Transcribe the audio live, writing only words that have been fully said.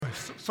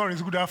sorry,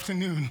 it's good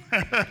afternoon.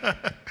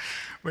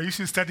 We're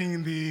usually starting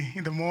in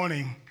the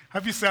morning.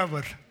 Happy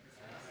Sabbath.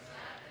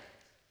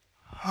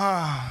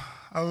 I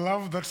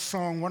love that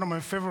song, one of my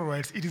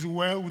favorites. It is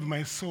well with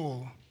my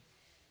soul.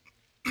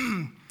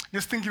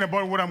 Just thinking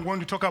about what I'm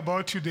going to talk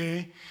about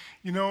today.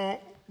 You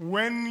know,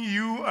 when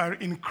you are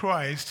in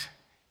Christ,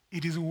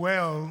 it is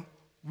well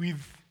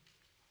with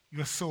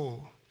your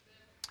soul.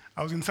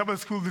 I was in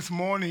Sabbath school this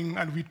morning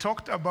and we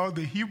talked about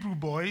the Hebrew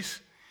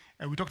boys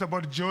and we talked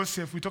about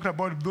Joseph. We talked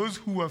about those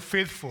who are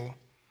faithful.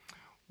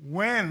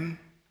 When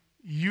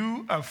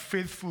you are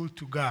faithful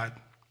to God,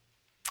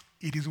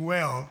 it is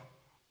well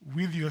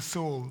with your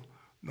soul,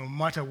 no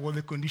matter what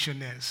the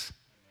condition is.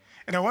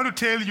 And I want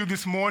to tell you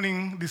this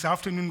morning, this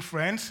afternoon,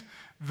 friends,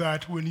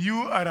 that when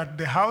you are at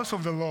the house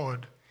of the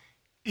Lord,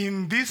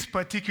 in this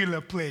particular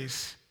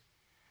place,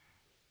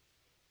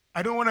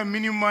 I don't want to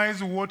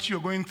minimize what you're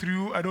going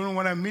through. I don't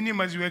want to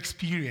minimize your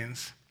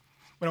experience.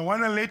 But I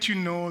want to let you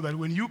know that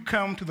when you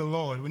come to the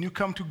Lord, when you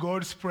come to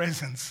God's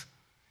presence,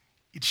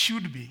 it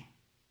should be,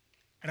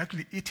 and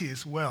actually it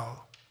is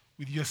well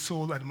with your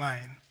soul and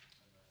mind.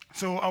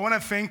 So I want to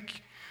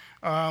thank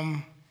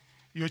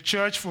your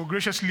church for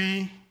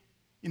graciously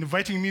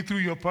inviting me through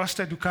your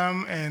pastor to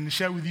come and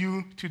share with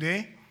you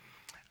today.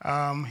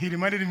 He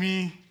reminded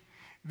me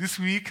this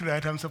week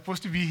that I'm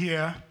supposed to be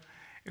here.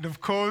 And of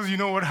course, you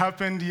know what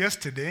happened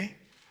yesterday?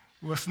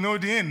 We were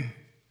snowed in.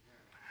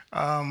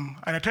 And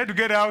I tried to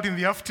get out in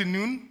the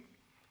afternoon,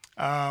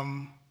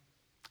 and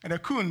I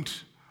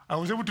couldn't. I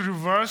was able to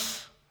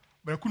reverse,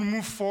 but I couldn't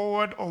move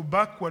forward or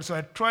backward. So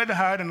I tried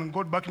hard and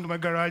got back into my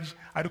garage.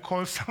 I had to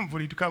call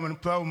somebody to come and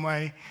plow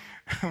my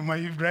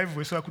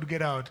driveway so I could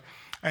get out.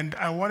 And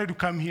I wanted to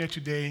come here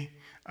today.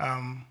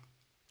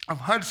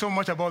 I've heard so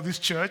much about this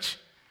church.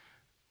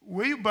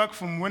 Way back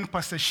from when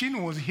Pastor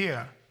Shin was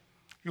here,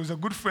 he was a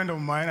good friend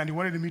of mine, and he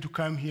wanted me to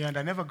come here, and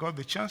I never got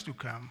the chance to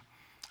come.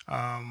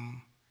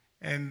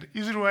 And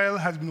Israel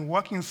has been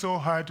working so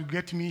hard to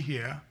get me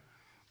here,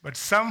 but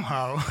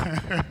somehow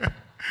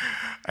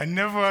I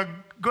never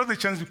got the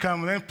chance to come.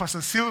 And then Pastor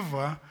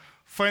Silva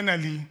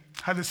finally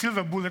had the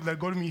silver bullet that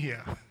got me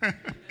here.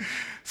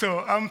 So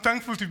I'm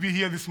thankful to be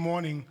here this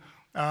morning.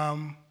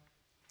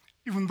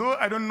 Even though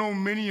I don't know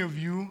many of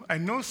you, I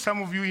know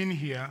some of you in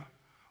here,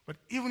 but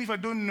even if I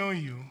don't know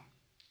you,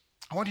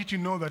 I want you to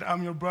know that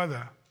I'm your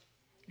brother.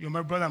 You're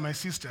my brother, my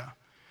sister.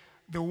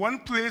 The one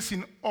place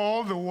in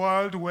all the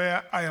world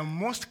where I am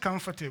most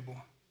comfortable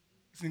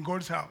is in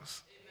God's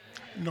house,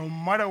 no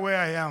matter where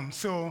I am.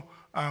 So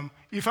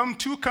if I'm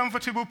too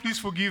comfortable, please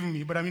forgive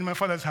me, but I'm in my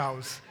Father's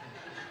house.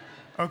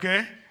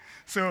 Okay?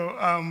 So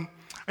I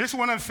just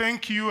want to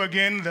thank you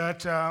again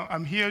that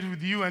I'm here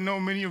with you. I know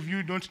many of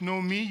you don't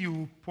know me.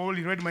 You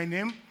probably read my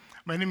name.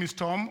 My name is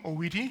Tom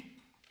Owiti.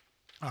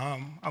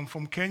 I'm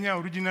from Kenya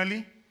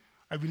originally.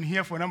 I've been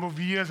here for a number of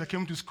years. I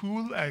came to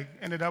school. I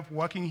ended up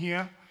working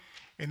here.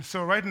 And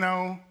so right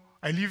now,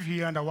 I live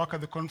here and I work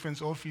at the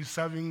conference office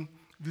serving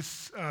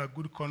this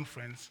good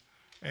conference.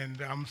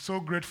 And I'm so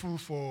grateful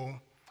for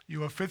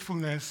your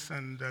faithfulness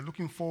and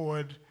looking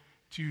forward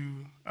to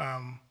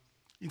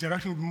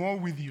interacting more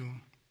with you.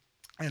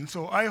 And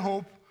so I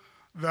hope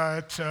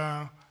that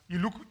you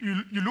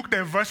look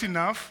diverse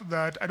enough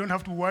that I don't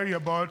have to worry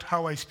about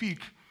how I speak,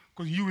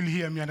 because you will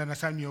hear me and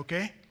understand me,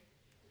 okay?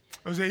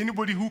 Is there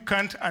anybody who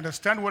can't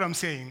understand what I'm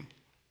saying?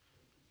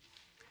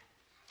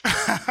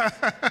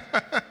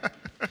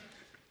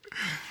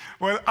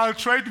 Well, I'll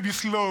try to be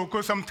slow,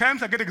 because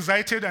sometimes I get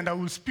excited and I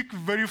will speak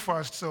very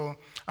fast. So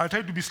I'll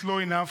try to be slow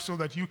enough so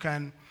that you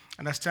can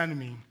understand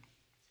me.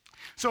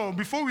 So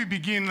before we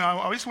begin,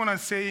 I just want to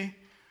say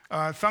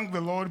thank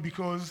the Lord,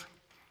 because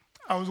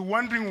I was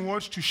wondering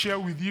what to share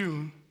with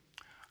you.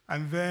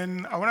 And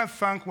then I want to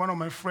thank one of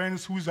my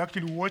friends who's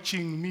actually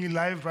watching me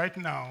live right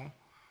now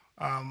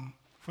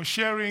for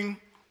sharing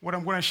what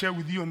I'm going to share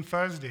with you on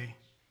Thursday.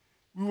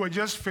 We were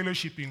just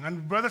fellowshipping.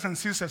 And brothers and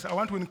sisters, I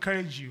want to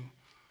encourage you.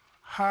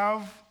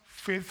 Have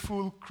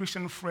faithful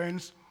Christian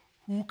friends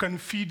who can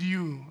feed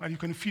you and you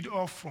can feed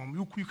off from,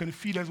 who you can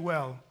feed as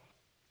well.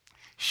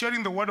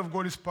 Sharing the word of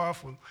God is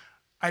powerful.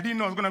 I didn't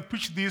know I was going to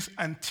preach this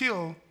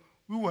until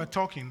we were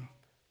talking.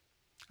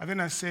 And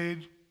then I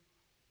said,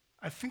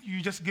 I think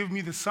you just gave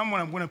me the sermon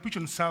I'm going to preach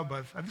on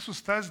Sabbath. And this was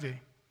Thursday.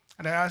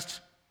 And I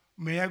asked,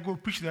 may I go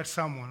preach that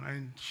sermon?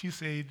 And she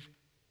said,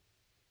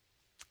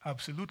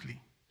 absolutely.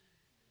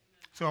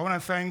 So I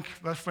want to thank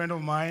that friend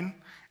of mine.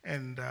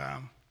 And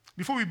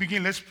before we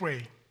begin, let's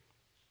pray.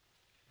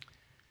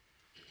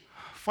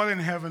 Father in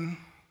heaven,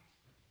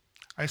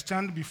 I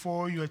stand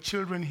before your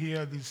children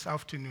here this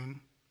afternoon,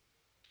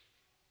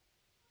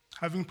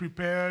 having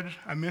prepared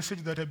a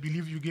message that I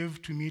believe you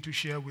gave to me to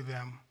share with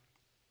them.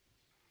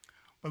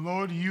 But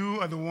Lord, you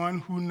are the one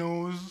who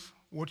knows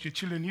what your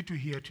children need to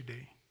hear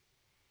today.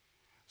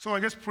 So I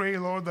just pray,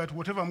 Lord, that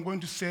whatever I'm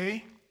going to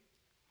say,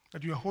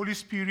 that your Holy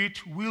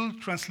Spirit will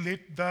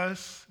translate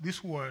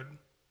this word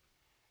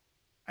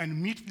and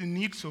meet the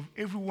needs of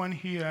everyone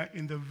here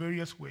in the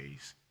various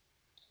ways.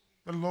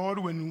 The Lord,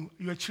 when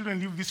your children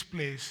leave this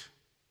place,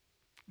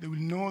 they will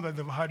know that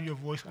they've heard your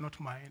voice and not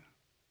mine.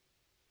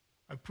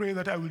 I pray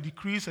that I will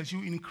decrease as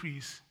you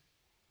increase.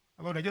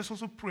 Lord, I just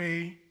also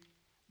pray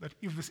that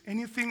if there's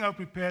anything I've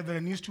prepared that I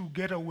need to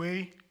get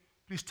away,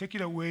 please take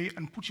it away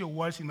and put your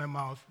words in my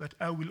mouth, that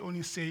I will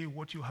only say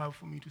what you have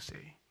for me to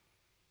say.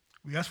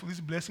 We ask for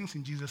these blessings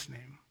in Jesus'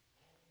 name.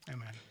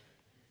 Amen.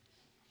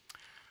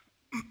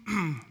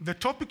 The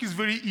topic is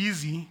very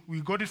easy.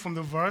 We got it from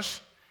the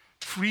verse,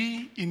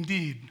 free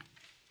indeed.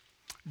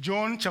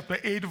 John chapter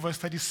 8, verse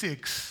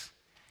 36.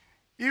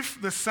 If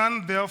the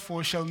Son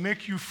therefore shall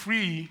make you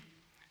free,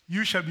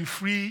 you shall be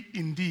free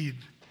indeed.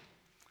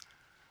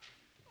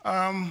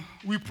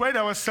 We pride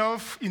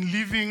ourselves in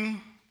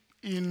living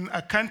in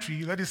a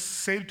country that is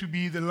said to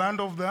be the land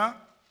of the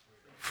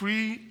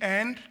free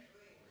and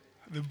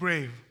the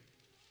brave.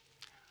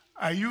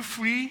 Are you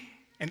free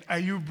and are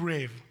you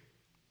brave?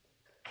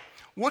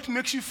 What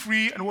makes you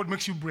free and what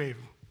makes you brave?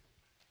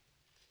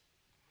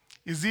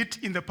 Is it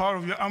in the power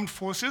of your armed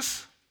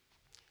forces?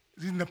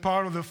 Is it in the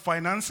power of the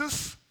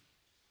finances?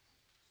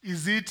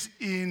 Is it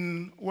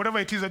in whatever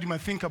it is that you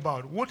might think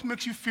about? What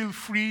makes you feel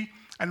free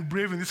and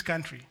brave in this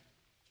country?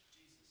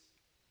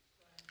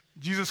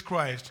 Jesus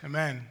Christ,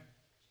 amen.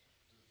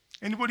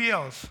 Anybody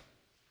else?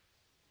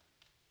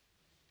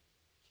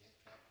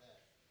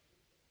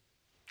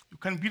 You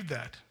can't beat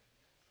that.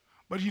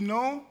 But you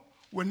know,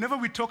 whenever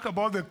we talk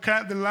about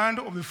the land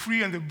of the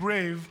free and the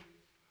brave,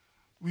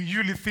 we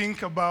usually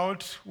think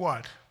about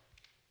what?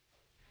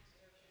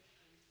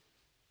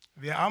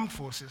 The armed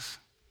forces.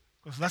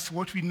 Because that's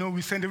what we know.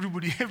 We send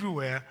everybody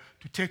everywhere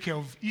to take care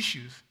of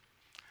issues.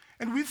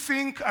 And we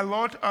think a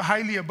lot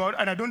highly about,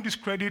 and I don't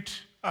discredit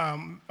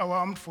our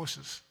armed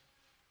forces.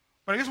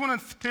 But I just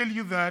want to tell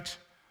you that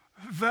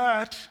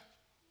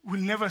will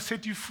never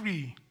set you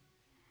free.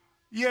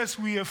 Yes,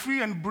 we are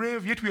free and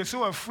brave, yet we are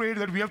so afraid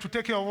that we have to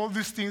take care of all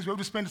these things. We have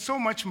to spend so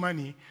much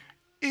money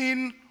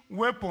in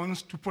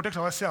weapons to protect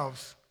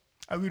ourselves.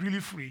 Are we really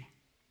free?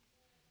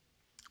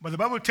 But the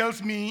Bible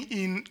tells me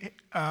in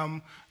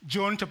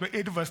John chapter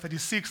 8, verse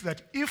 36,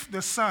 that if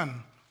the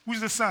Son, who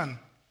is the Son?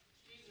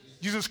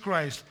 Jesus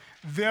Christ,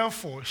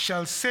 therefore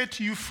shall set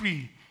you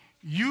free,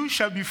 you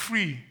shall be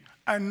free,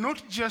 and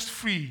not just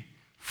free,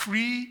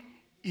 free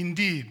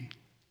indeed.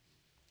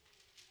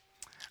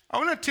 I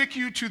want to take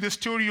you to the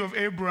story of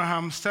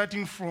Abraham,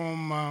 starting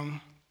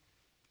from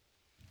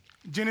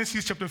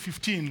Genesis chapter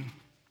 15.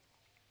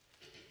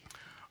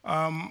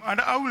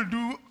 And I will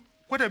do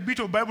quite a bit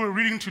of Bible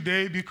reading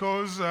today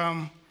because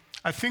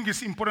I think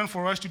it's important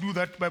for us to do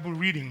that Bible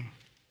reading.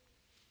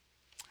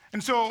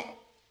 And so,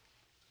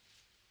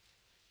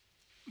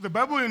 the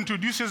Bible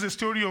introduces the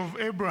story of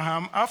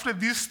Abraham. After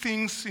these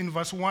things, in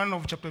verse 1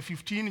 of chapter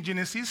 15,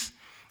 Genesis,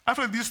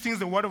 after these things,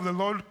 the word of the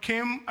Lord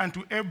came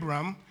unto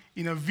Abram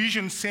in a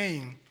vision,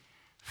 saying,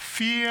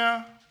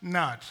 fear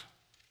not.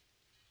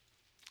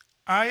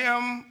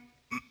 Fear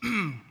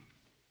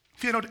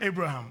not,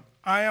 Abraham.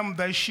 I am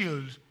thy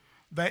shield,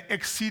 thy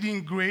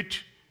exceeding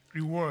great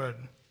reward.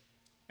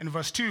 And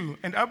verse 2,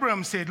 and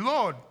Abraham said,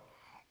 Lord,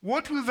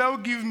 what wilt thou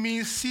give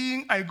me,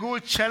 seeing I go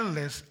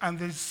childless, and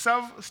the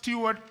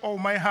steward of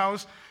my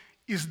house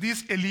is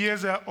this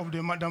Eliezer of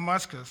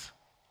Damascus?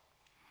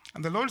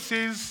 And the Lord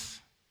says,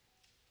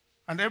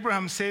 and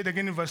Abraham said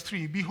again in verse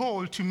 3,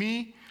 behold, to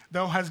me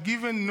thou hast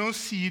given no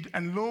seed,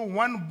 and lo,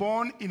 one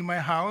born in my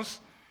house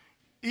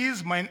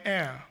is mine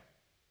heir.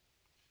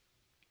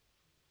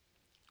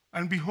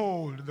 And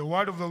behold, the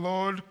word of the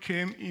Lord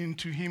came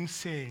into him,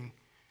 saying,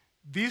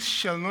 this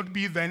shall not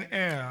be thine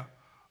heir,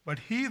 but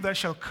he that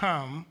shall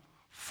come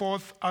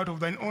forth out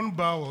of thine own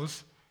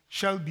bowels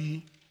shall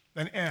be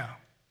thine heir.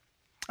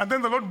 And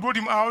then the Lord brought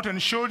him out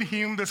and showed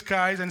him the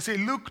skies, and said,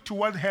 look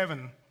toward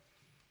heaven,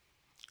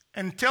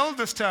 and tell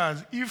the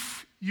stars,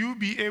 if you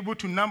be able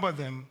to number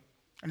them.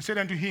 And said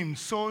unto him,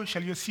 so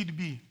shall your seed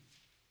be.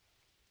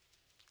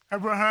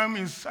 Abraham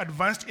is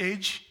advanced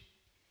age,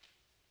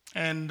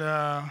 and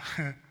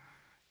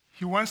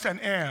he wants an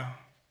heir,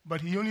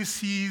 but he only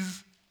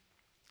sees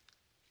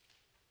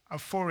a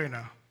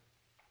foreigner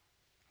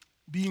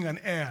being an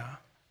heir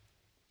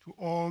to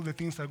all the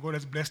things that God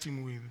has blessed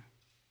him with.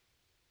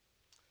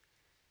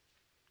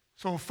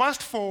 So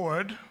fast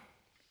forward,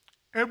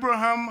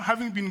 Abraham,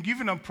 having been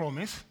given a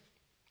promise,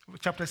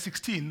 chapter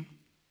 16,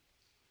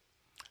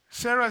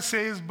 Sarah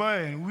says,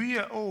 boy, we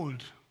are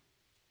old.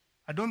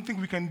 I don't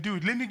think we can do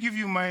it. Let me give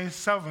you my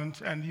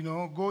servant and,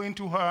 go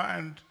into her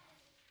and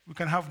we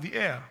can have the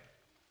heir.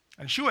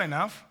 And sure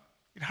enough,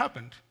 it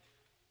happened.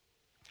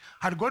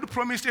 Had God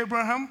promised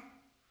Abraham?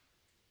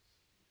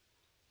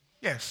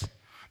 Yes.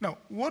 Now,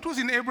 what was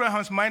in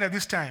Abraham's mind at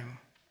this time?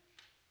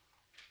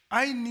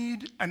 I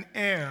need an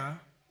heir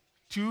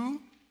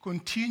to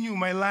continue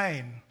my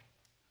line,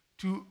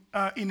 to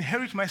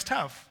inherit my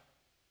stuff.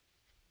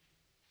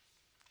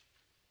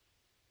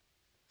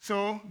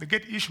 So they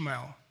get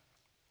Ishmael.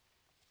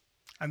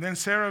 And then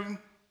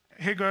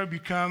Hagar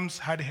becomes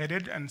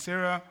hard-headed, and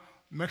Sarah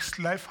makes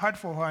life hard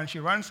for her, and she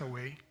runs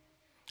away.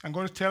 And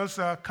God tells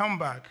her, come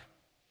back.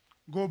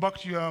 Go back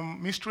to your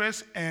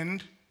mistress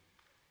and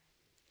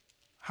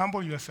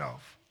humble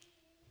yourself.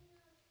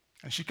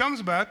 And she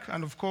comes back,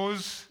 and of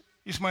course,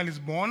 Ishmael is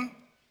born,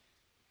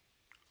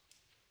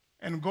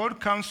 And God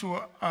comes to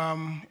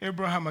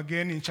Abraham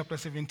again in chapter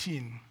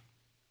 17.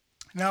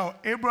 Now,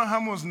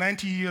 Abraham was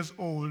 90 years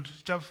old,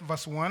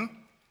 verse 1,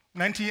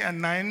 90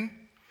 and 9.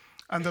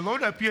 And the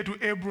Lord appeared to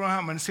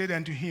Abraham and said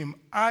unto him,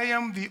 I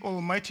am the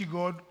Almighty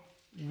God,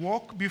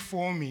 walk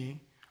before me,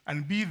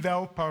 and be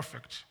thou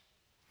perfect.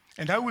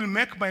 And I will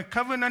make my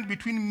covenant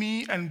between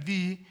me and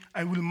thee,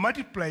 and will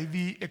multiply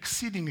thee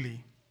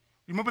exceedingly.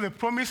 Remember, the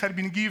promise had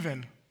been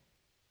given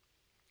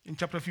in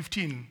chapter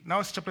 15. Now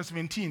it's chapter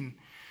 17.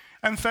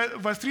 And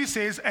verse 3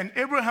 says, And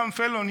Abraham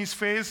fell on his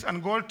face,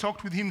 and God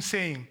talked with him,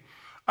 saying,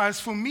 As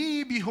for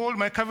me, behold,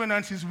 my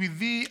covenant is with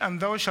thee, and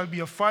thou shalt be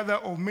a father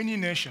of many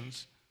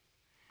nations.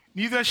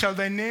 Neither shall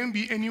thy name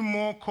be any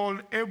more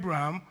called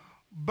Abraham,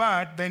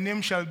 but thy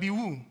name shall be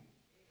who?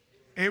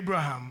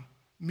 Abraham,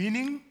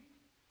 meaning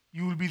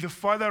you will be the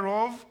father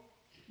of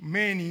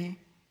many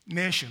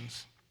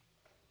nations.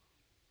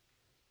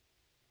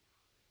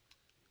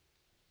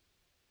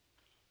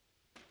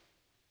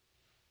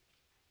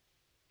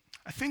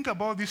 I think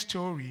about this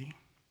story,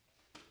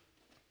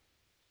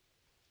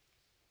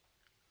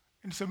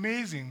 and it's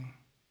amazing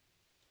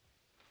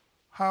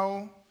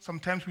how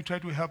sometimes we try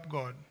to help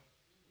God.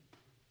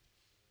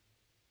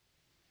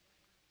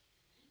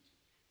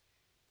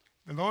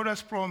 The Lord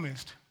has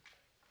promised.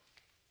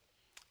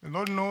 The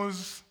Lord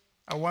knows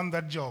I want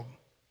that job.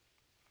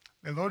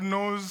 The Lord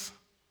knows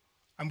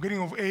I'm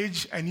getting of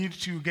age, I need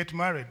to get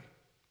married.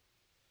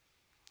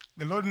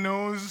 The Lord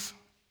knows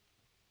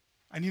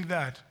I need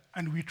that.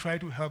 And we try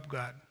to help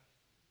God.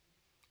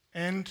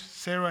 And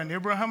Sarah and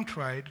Abraham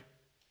tried.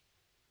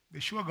 They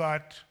sure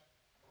got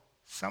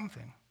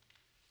something.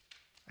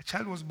 A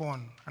child was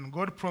born, and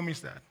God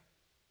promised that.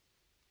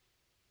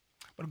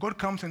 But God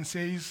comes and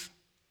says,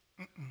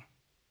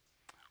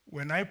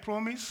 when I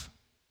promise,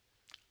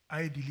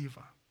 I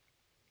deliver.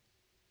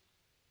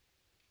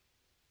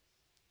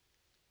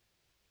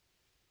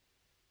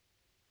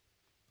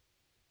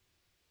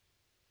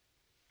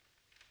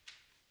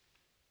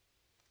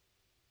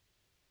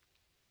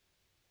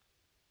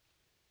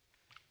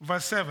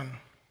 Verse 7,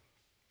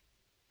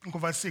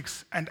 verse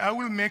 6, And I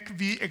will make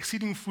thee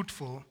exceeding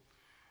fruitful,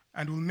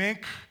 and will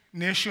make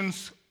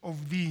nations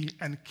of thee,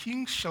 and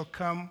kings shall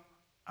come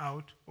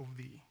out of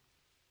thee.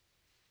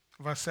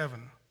 Verse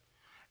 7,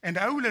 And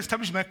I will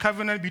establish my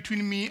covenant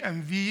between me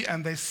and thee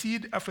and thy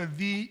seed after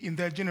thee in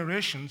their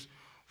generations,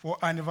 for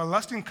an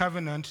everlasting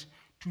covenant,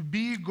 to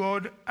be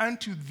God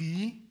unto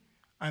thee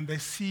and thy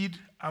seed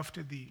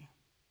after thee.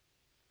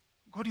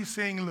 God is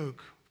saying,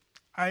 look,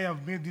 I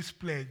have made this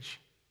pledge,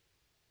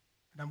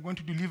 and I'm going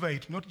to deliver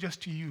it not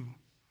just to you,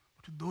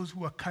 but to those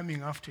who are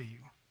coming after you.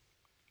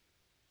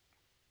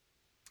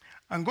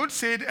 And God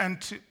said,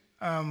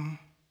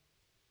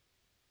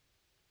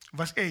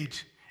 verse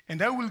 8,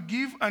 And I will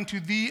give unto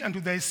thee and to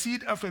thy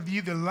seed after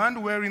thee the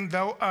land wherein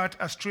thou art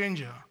a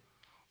stranger,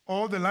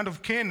 all the land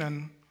of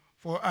Canaan,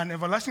 for an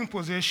everlasting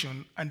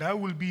possession, and I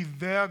will be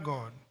their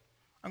God.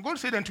 And God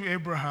said unto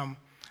Abraham,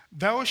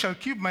 Thou shalt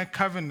keep my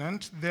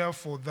covenant,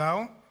 therefore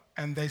thou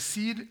and thy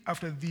seed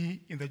after thee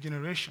in the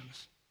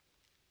generations.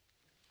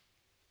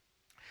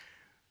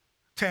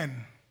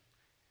 10.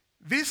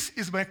 This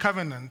is my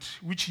covenant,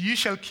 which ye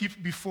shall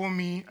keep before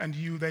me and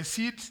you, thy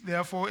seed,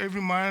 therefore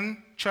every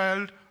man,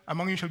 child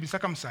among you shall be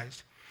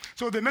circumcised.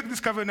 So they make this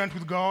covenant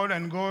with God,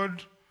 and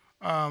God,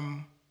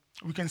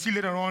 we can see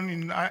later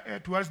on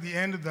towards the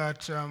end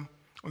that on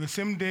the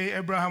same day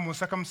Abraham was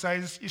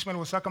circumcised, Ishmael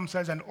was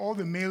circumcised, and all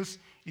the males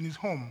in his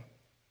home.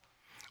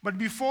 But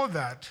before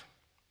that,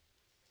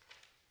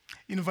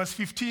 in verse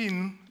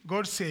 15,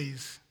 God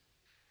says,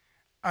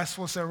 As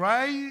for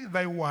Sarai,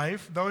 thy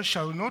wife, thou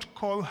shalt not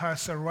call her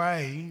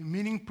Sarai,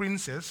 meaning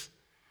princess,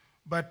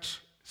 but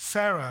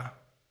Sarah,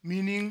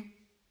 meaning,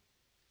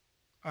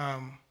 I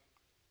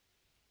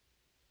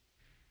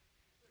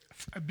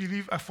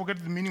forget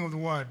the meaning of the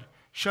word,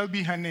 shall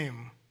be her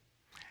name.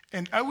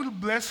 And I will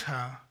bless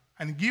her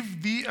and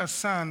give thee a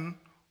son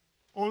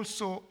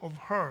also of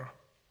her.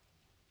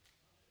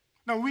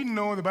 Now we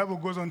know the Bible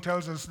goes on and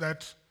tells us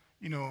that,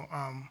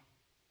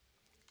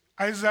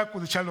 Isaac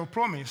was the child of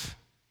promise,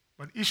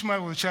 but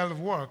Ishmael was a child of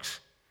works.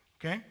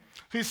 Okay?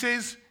 So he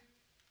says,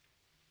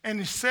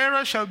 And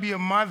Sarah shall be a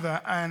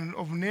mother and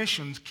of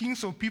nations,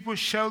 kings of people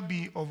shall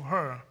be of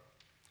her.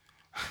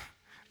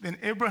 Then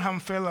Abraham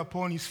fell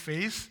upon his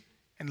face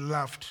and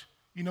laughed.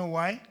 You know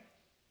why?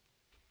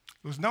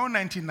 He was now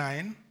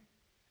 99,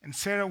 and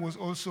Sarah was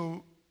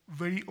also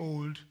very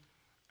old,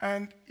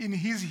 and in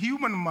his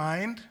human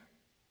mind,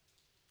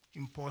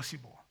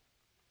 impossible.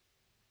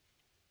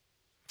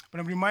 But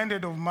I'm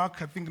reminded of Mark,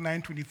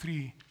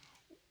 9:23.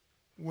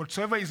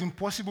 Whatsoever is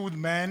impossible with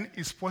man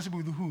is possible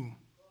with who?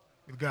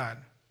 With God.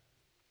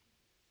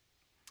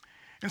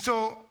 And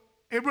so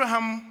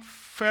Abraham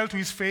fell to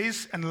his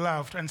face and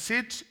laughed and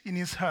said in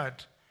his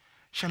heart,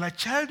 Shall a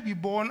child be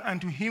born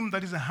unto him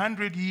that is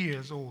 100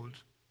 years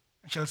old?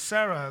 And shall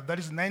Sarah, that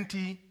is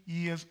 90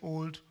 years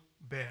old,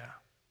 bear?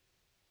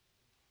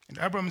 And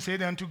Abraham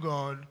said unto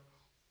God,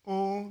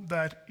 O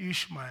that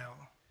Ishmael.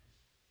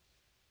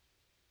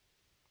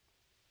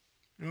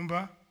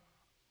 Remember,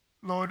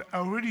 Lord, I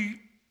already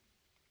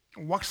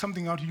worked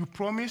something out. You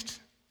promised,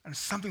 and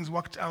something's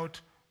worked out.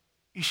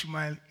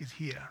 Ishmael is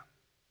here.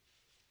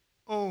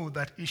 Oh,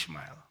 that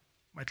Ishmael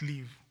might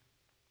live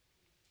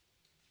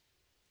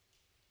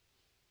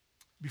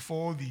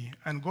before thee.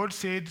 And God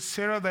said,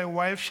 Sarah thy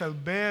wife shall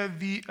bear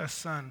thee a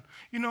son.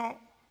 You know,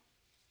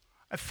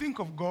 I think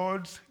of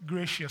God's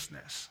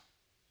graciousness.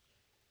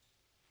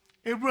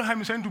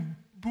 Abraham is trying to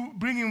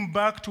bring him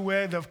back to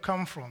where they've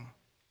come from.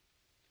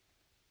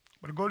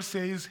 But God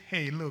says,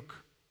 hey, look,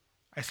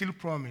 I still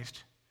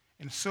promised.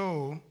 And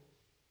so,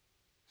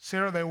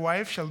 Sarah thy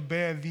wife shall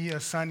bear thee a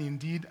son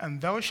indeed,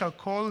 and thou shalt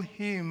call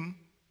him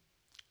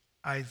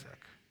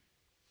Isaac.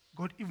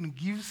 God even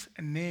gives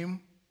a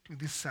name to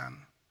this son.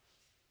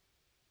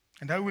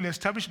 And I will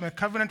establish my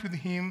covenant with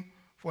him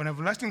for an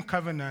everlasting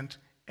covenant,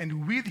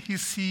 and with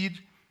his seed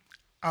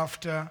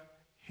after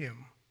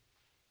him.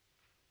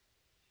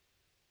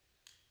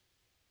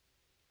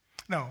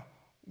 Now,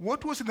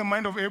 what was in the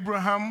mind of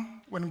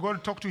Abraham when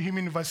God talked to him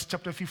in verse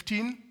chapter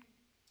 15?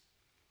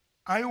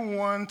 I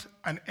want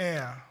an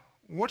heir.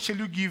 What shall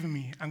you give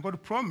me? And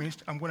God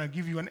promised, I'm going to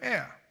give you an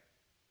heir.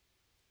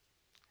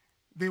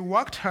 They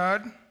worked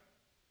hard,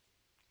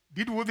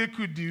 did what they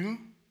could do,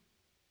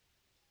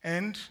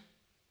 and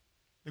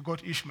they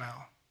got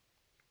Ishmael.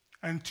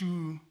 And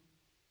to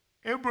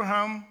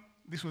Abraham,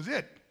 this was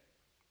it.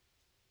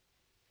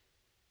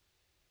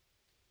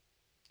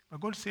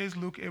 But God says,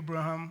 look,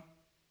 Abraham,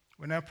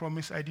 when I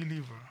promise, I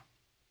deliver.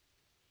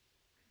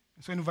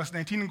 So in verse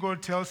 19,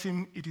 God tells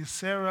him it is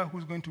Sarah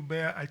who's going to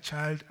bear a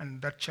child,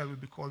 and that child will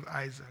be called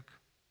Isaac.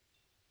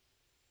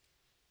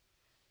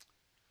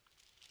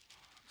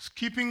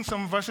 Skipping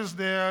some verses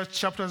there,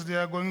 chapters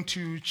there, going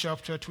to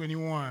chapter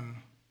 21.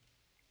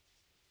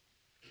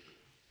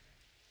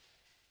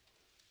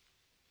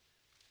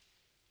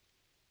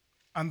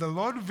 And the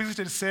Lord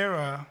visited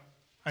Sarah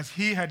as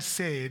he had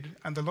said,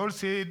 and the Lord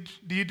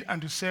did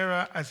unto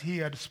Sarah as he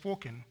had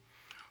spoken.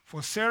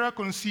 For Sarah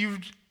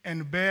conceived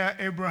and bare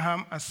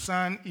Abraham a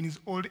son in his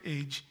old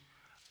age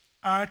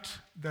at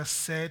the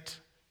set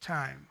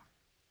time.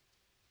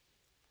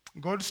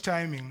 God's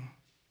timing,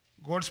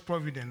 God's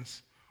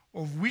providence,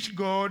 of which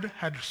God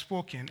had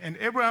spoken. And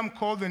Abraham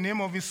called the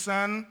name of his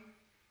son,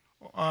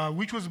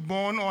 which was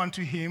born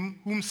unto him,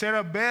 whom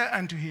Sarah bare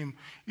unto him.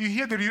 You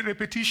hear the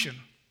repetition.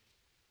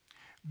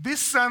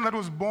 This son that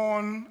was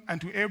born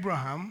unto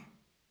Abraham,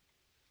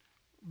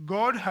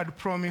 God had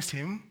promised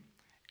him,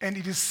 and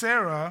it is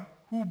Sarah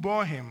who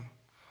bore him.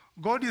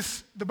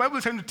 The Bible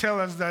is trying to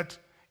tell us that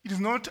it is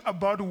not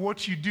about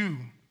what you do,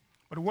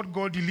 but what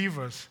God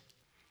delivers.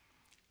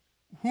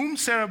 Whom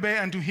Sarah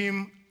bare unto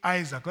him,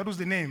 Isaac. That was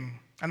the name.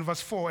 And verse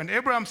 4, and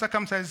Abraham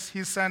circumcised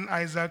his son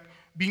Isaac,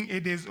 being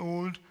 8 days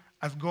old,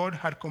 as God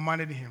had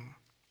commanded him.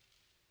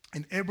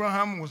 And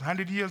Abraham was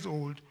 100 years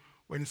old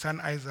when his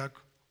son Isaac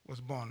was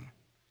born.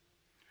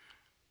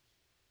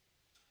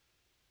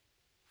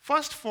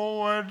 Fast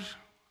forward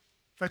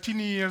 13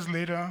 years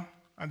later,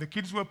 and the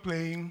kids were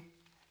playing,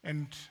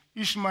 and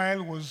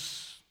Ishmael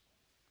was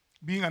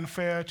being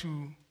unfair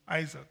to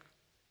Isaac.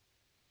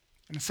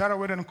 And Sarah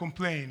went and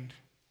complained,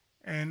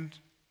 and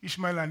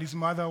Ishmael and his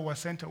mother were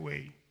sent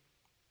away.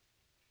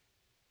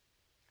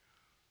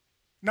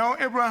 Now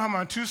Abraham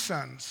had 2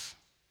 sons,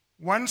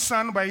 one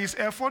son by his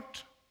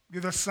effort, the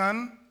other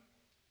son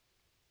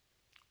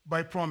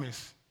by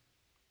promise.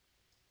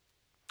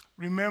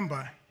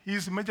 Remember,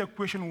 his major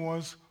question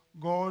was,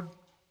 God,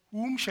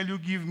 whom shall you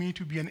give me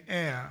to be an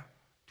heir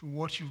to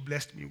what you've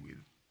blessed me with?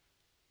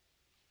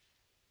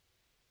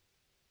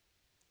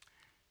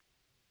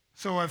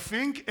 So I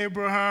think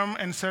Abraham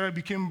and Sarah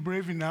became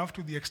brave enough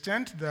to the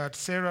extent that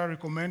Sarah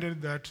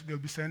recommended that they'll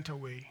be sent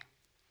away.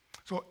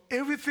 So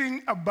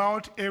everything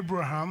about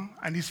Abraham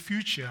and his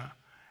future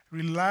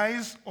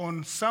relies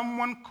on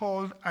someone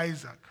called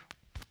Isaac.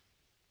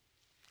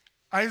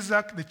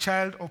 Isaac, the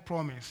child of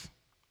promise.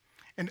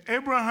 And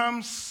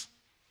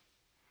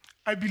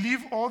I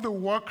believe all the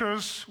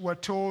workers were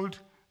told,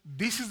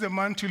 this is the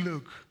man to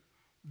look.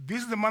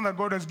 This is the man that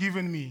God has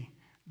given me.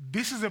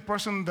 This is the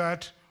person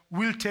that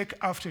will take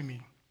after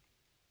me.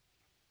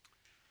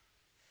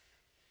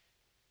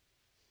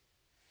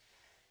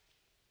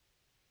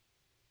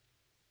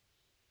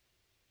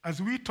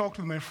 As we talked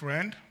with my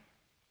friend,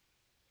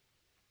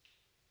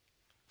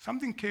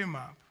 something came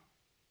up.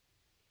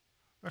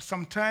 That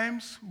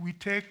sometimes we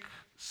take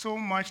so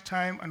much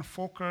time and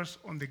focus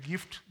on the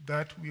gift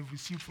that we have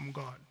received from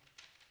God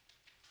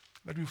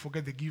that we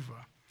forget the giver.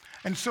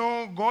 And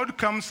so God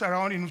comes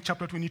around in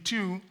chapter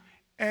 22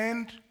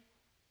 and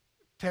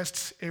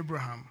tests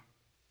Abraham.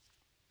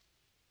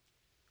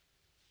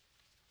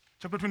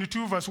 Chapter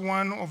 22, verse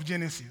 1 of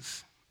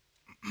Genesis.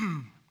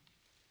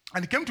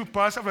 And it came to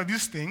pass after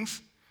these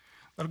things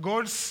that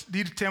God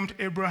did tempt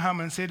Abraham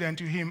and said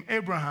unto him,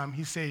 Abraham,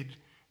 he said,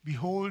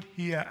 behold,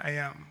 here I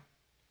am.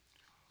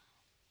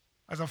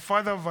 As a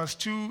father, verse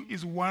 2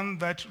 is one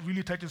that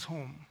really touches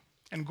home.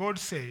 And God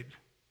said,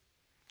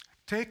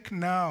 take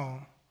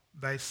now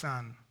thy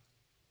son,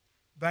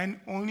 thine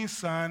only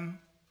son,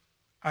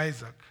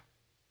 Isaac,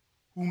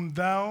 whom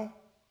thou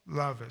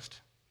lovest,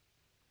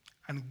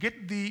 and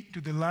get thee to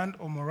the land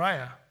of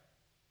Moriah,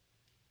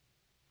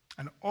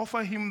 and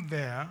offer him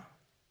there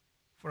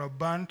for a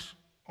burnt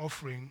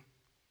offering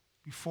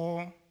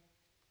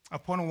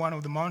upon one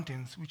of the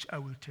mountains which I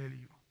will tell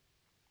you.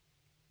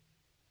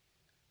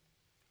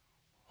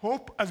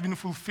 Hope has been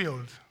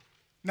fulfilled.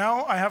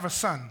 Now I have a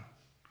son.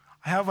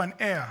 I have an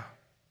heir.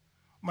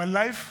 My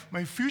life,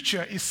 my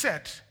future is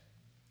set.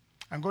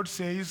 And God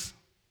says,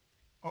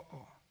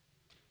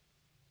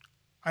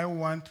 I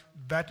want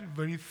that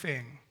very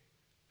thing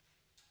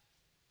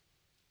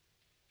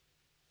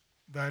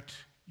that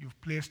you've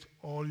placed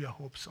all your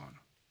hopes on.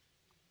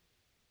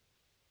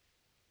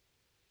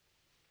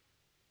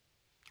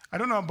 I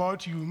don't know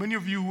about you. Many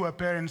of you who are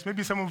parents,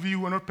 maybe some of you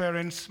who are not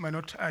parents might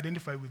not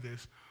identify with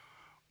this.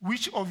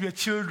 Which of your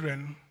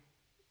children,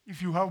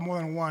 if you have more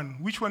than one,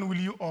 which one will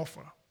you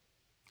offer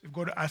if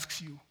God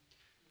asks you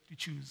to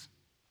choose?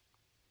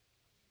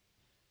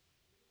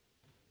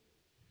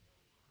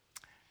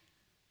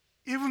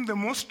 Even the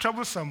most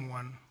troublesome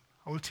one,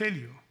 I will tell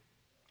you.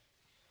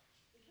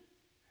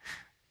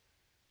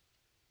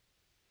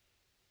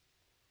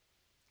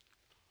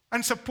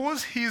 And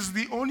suppose he's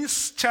the only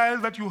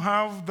child that you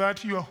have,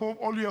 that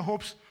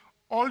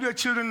all your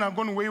children are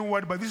gone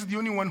wayward, but this is the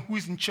only one who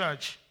is in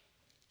charge.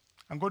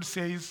 And God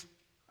says,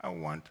 I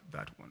want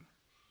that one.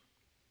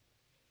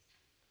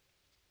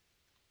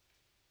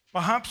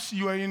 Perhaps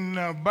you are in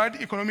bad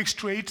economic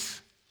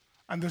straits,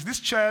 and there's this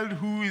child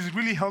who is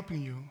really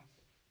helping you.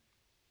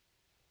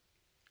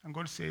 And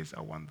God says,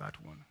 I want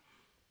that one.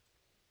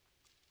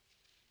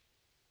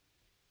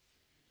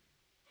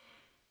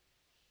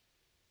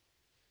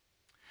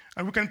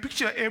 And we can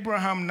picture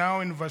Abraham now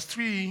in verse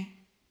 3.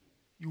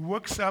 He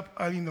wakes up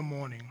early in the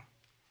morning.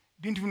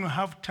 Didn't even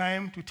have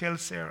time to tell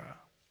Sarah.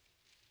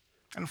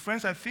 And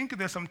friends, I think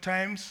there's some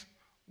times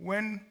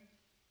when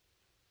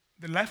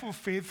the life of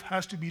faith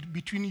has to be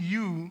between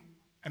you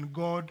and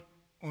God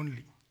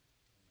only.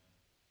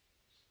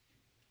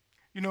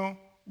 You know,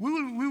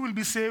 we will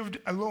be saved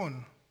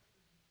alone.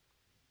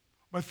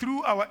 But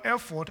through our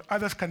effort,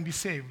 others can be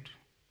saved.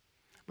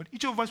 But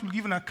each of us will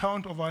give an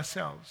account of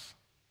ourselves.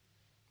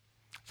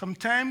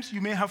 Sometimes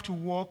you may have to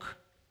walk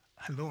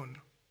alone.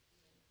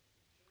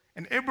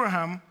 And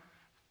Abraham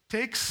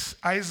takes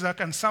Isaac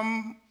and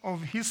some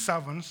of his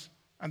servants,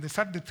 and they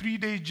start the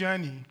 3-day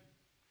journey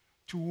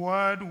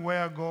toward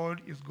where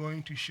God is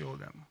going to show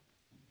them.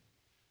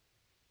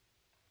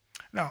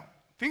 Now,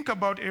 think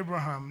about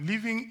Abraham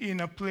living in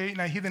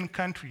a heathen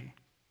country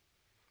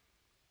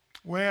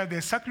where they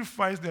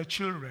sacrifice their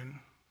children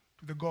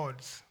to the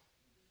gods.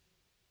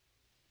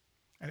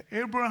 And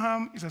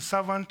Abraham is a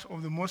servant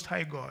of the Most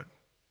High God.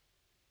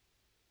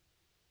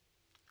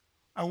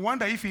 I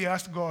wonder if he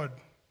asked God,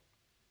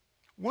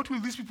 what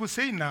will these people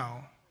say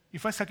now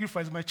if I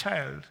sacrifice my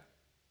child?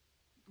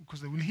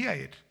 Because they will hear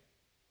it.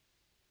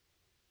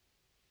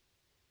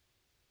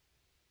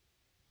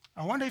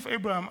 I wonder if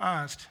Abraham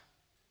asked,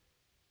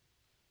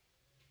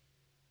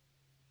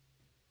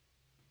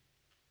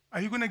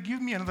 are you going to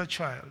give me another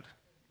child?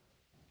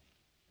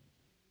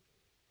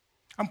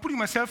 I'm putting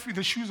myself in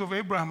the shoes of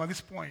Abraham at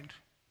this point.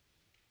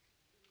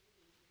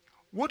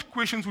 What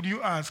questions would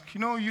you ask?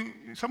 You know,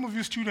 some of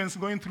you students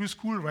going through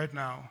school right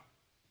now,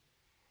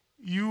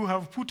 you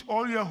have put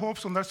all your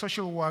hopes on that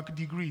social work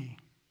degree,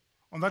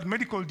 on that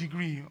medical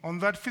degree, on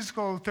that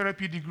physical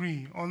therapy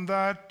degree, on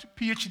that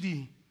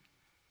PhD.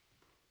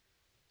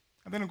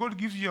 And then God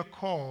gives you a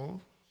call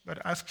that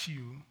asks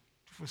you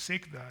to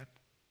forsake that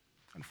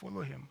and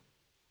follow him.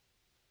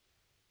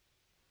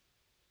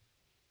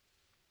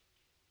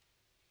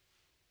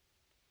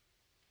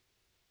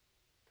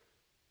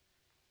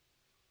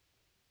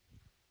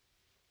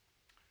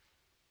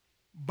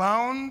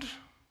 Bound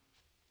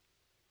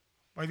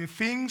by the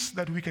things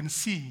that we can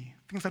see,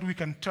 things that we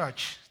can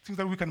touch, things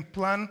that we can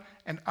plan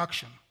and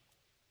action.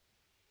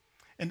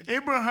 And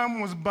Abraham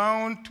was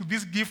bound to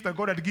this gift that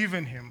God had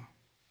given him,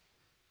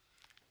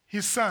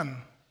 his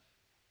son,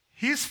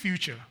 his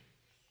future.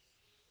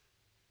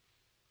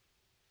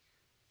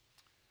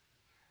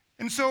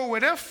 And so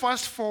when I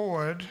fast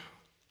forward,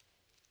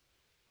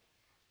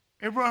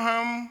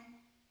 Abraham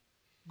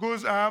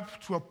goes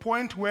up to a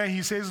point where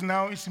he says,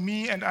 now it's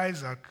me and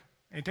Isaac.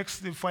 And he takes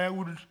the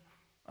firewood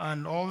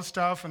and all the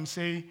stuff and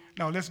say,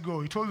 now let's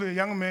go. He told the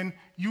young men,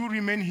 you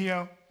remain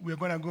here, we're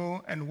going to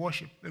go and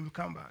worship, then we'll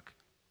come back.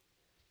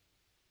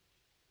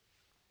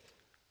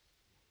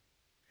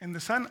 And the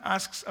son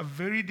asks a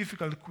very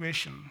difficult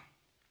question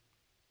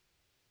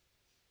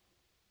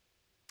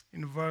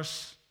in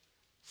verse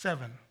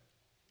 7.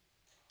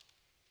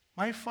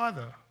 My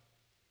father.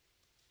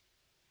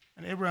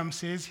 And Abraham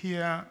says,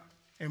 here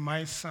am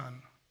my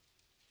son.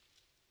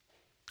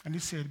 And he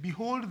said,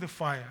 behold the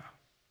fire,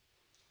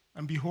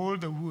 and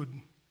behold the wood,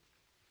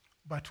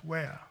 but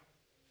where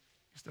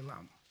is the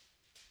lamb?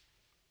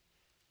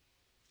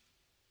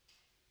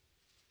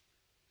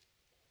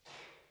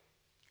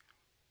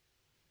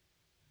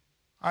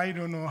 I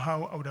don't know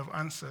how I would have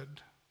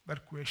answered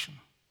that question.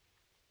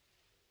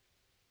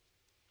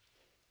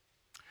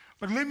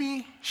 But let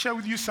me share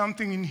with you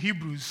something in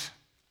Hebrews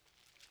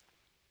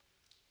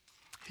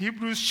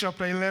Hebrews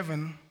chapter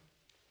 11.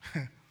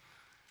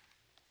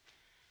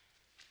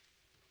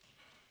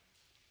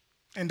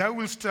 And I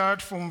will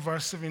start from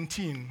verse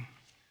 17.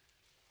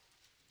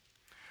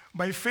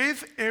 By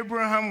faith,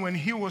 Abraham, when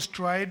he was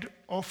tried,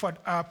 offered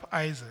up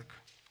Isaac.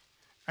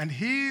 And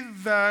he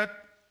that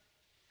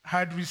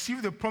had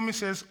received the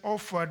promises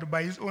offered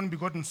by his own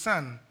begotten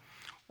son,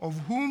 of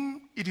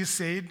whom it is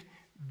said,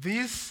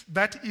 "This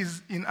that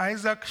is in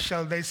Isaac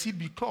shall thy seed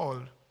be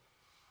called."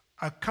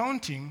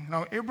 Accounting,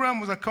 now Abraham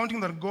was accounting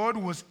that God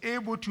was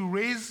able to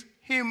raise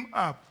him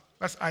up,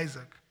 that's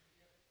Isaac,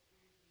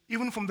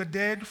 even from the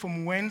dead,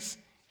 from whence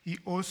he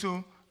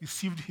also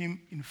received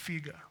him in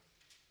figure.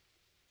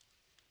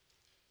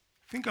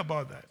 Think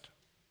about that.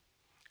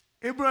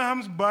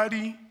 Abraham's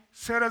body,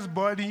 Sarah's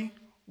body,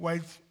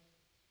 was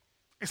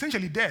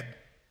essentially dead.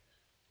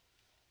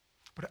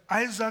 But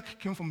Isaac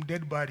came from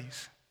dead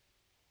bodies.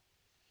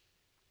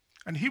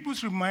 And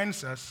Hebrews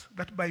reminds us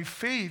that by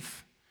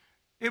faith,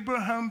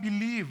 Abraham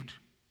believed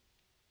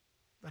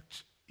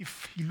that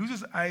if he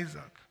loses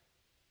Isaac,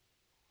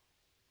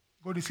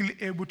 God is still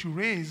able to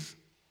raise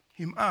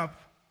him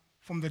up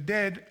from the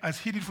dead as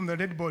he did from the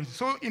dead bodies.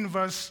 So in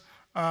verse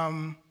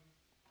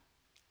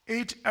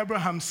 8,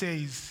 Abraham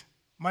says,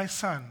 "My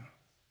son,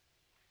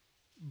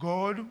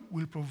 God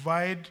will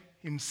provide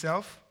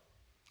himself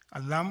a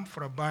lamb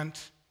for a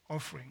burnt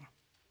offering."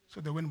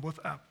 So they went both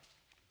up.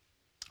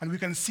 And we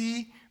can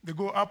see they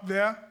go up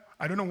there.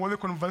 I don't know what the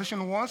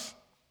conversation was,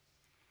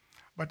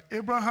 but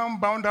Abraham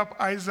bound up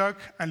Isaac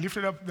and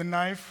lifted up the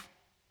knife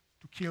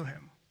to kill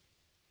him.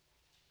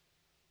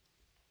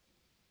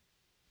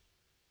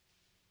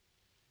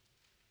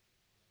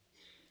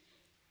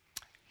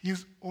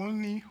 His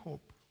only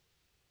hope,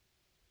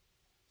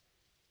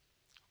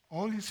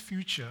 all his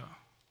future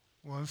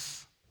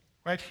was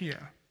right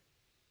here.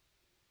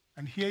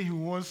 And here he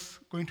was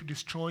going to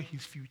destroy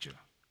his future.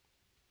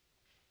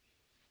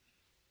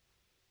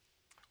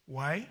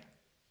 Why?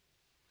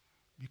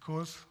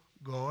 Because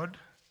God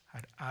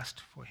had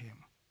asked for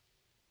him.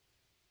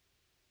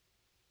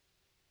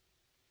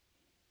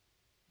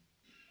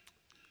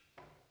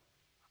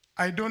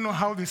 I don't know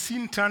how the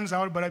scene turns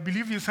out, but I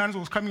believe his hand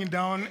was coming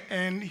down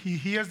and he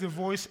hears the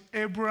voice,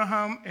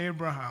 "Abraham,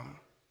 Abraham."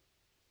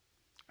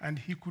 And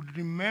he could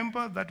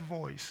remember that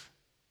voice.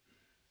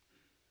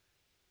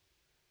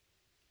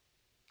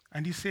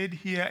 And he said,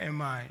 "Here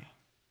am I."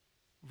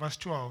 Verse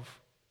 12.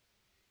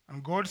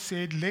 And God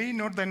said, "Lay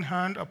not thine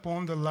hand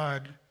upon the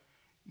lad,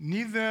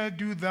 neither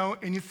do thou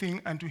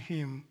anything unto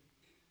him,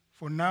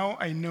 for now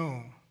I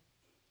know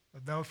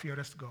that thou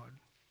fearest God."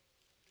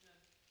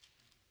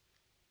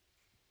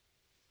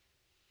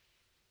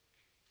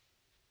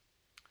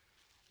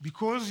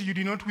 Because you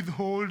did not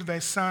withhold thy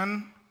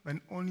son,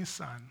 thine only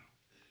son,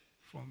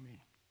 from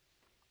me.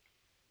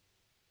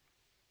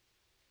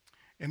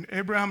 And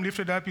Abraham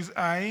lifted up his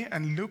eye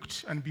and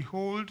looked, and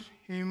behold,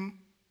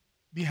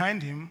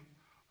 behind him,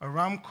 a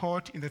ram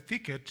caught in the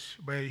thicket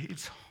by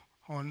its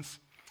horns.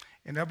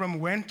 And Abraham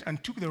went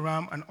and took the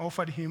ram and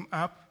offered him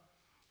up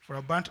for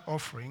a burnt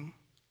offering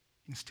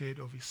instead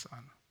of his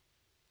son.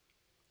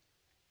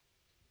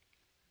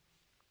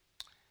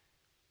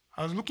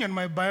 I was looking at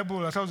my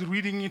Bible. As I was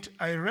reading it,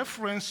 I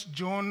referenced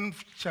John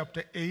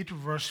chapter 8,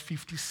 verse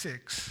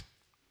 56.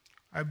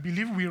 I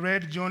believe we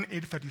read John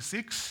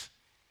 8:36.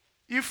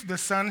 "If the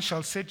Son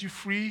shall set you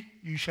free,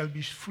 you shall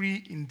be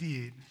free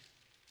indeed."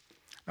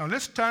 Now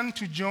let's turn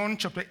to John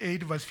chapter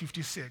 8, verse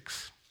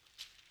 56.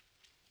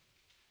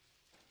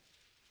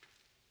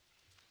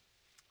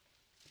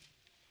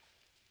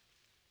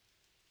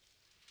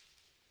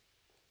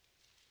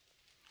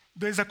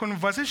 There's a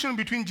conversation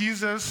between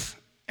Jesus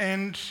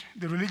and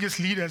the religious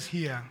leaders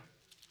here.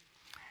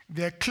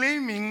 They're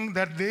claiming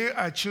that they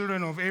are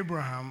children of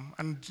Abraham,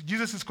 and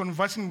Jesus is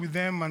conversing with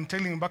them and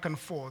telling back and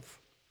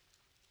forth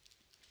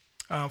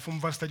from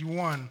verse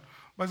 31.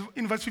 But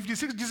in verse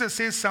 56, Jesus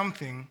says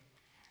something.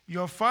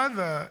 "Your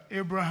father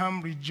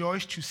Abraham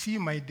rejoiced to see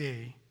my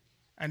day,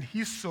 and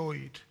he saw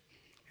it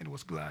and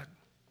was glad."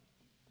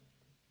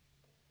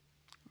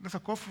 That's a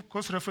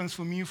cross-reference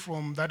for me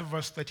from that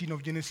verse 13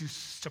 of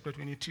Genesis chapter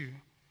 22.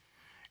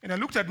 And I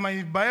looked at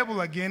my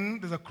Bible again.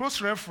 There's a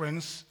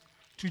cross-reference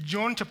to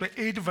John chapter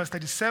 8, verse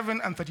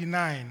 37 and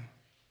 39.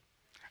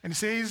 And it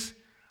says,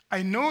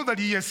 "I know that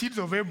ye are seeds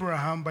of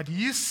Abraham, but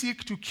ye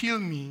seek to kill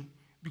me,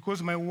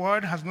 because my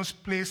word has no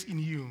place in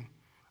you.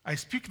 I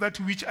speak that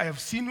which I have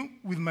seen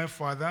with my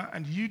father,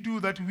 and you do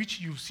that which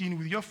you've seen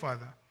with your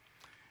father."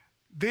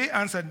 They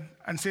answered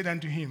and said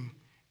unto him,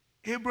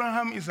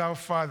 "Abraham is our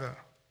father."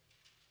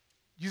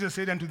 Jesus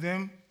said unto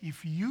them,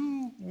 "If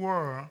you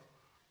were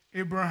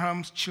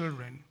Abraham's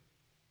children,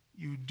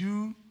 you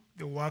do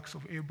the works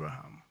of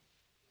Abraham."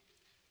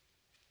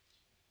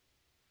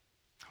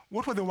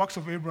 What were the works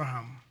of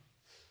Abraham?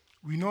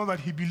 We know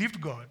that he believed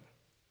God.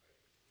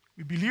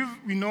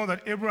 We know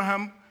that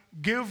Abraham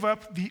gave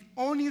up the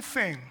only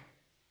thing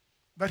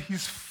that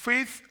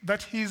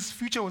his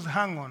future was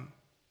hung on.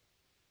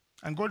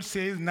 And God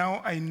says,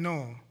 "Now I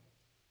know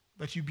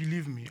that you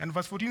believe me. And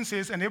verse 14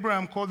 says, and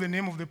Abraham called the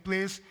name of the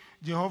place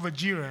Jehovah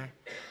Jireh,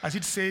 as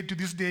it said, to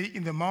this day,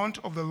 in the mount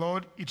of the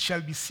Lord it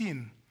shall be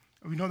seen.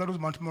 We know that was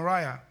Mount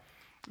Moriah.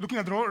 Looking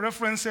at the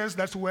references,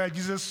 that's where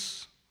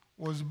Jesus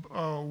was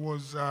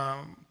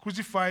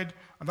crucified,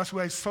 and that's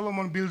where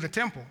Solomon built the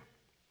temple.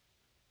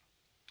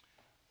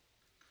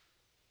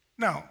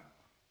 Now,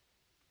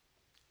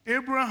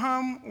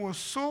 Abraham was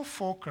so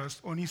focused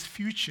on his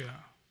future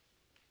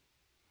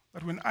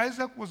that when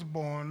Isaac was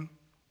born,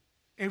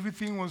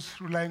 everything was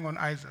relying on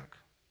Isaac.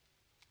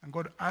 And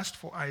God asked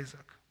for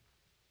Isaac.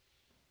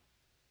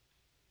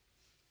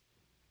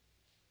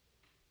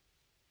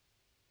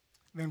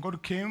 Then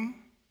God came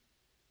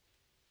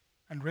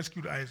and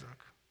rescued Isaac.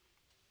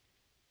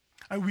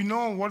 And we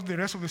know what the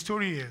rest of the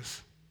story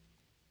is.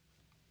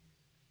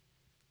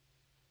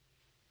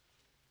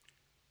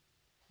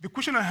 The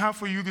question I have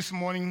for you this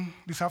morning,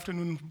 this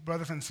afternoon,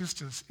 brothers and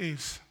sisters,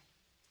 is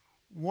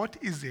what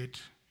is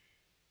it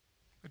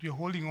that you're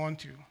holding on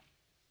to?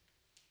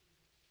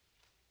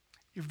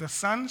 If the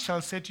Son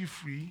shall set you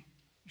free,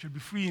 you shall be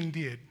free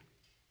indeed.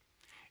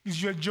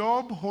 Is your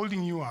job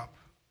holding you up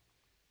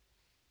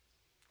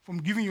from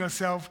giving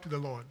yourself to the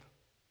Lord?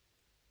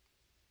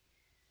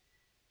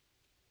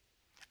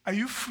 Are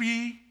you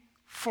free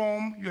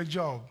from your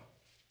job?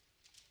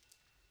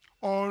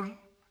 Or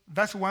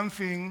that's one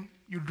thing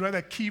you'd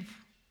rather keep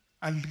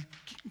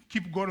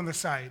God on the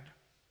side?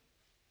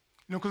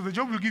 You know, because the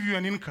job will give you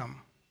an income.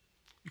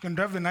 You can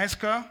drive the nice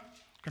car,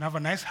 you can have a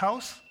nice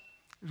house,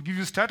 it will give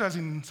you status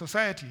in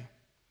society.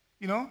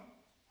 You know,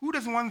 who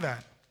doesn't want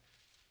that?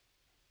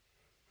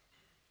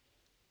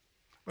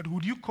 But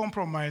would you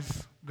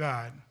compromise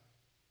God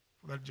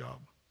for that job?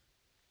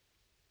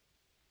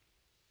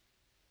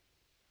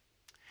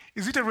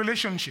 Is it a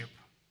relationship?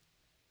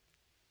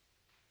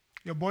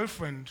 Your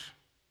boyfriend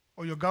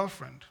or your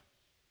girlfriend?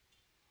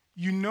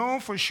 You know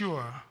for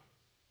sure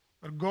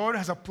that God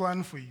has a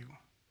plan for you.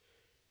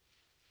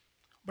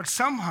 But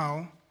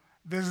somehow,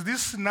 there's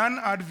this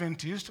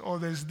non-Adventist or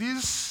there's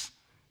this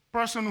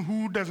person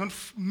who doesn't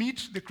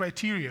meet the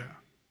criteria,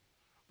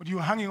 but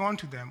you're hanging on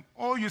to them.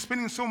 Or you're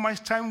spending so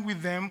much time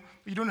with them,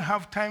 you don't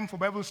have time for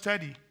Bible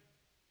study.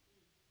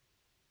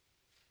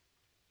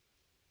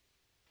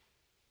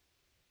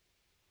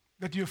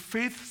 That your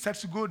faith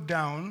starts to go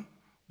down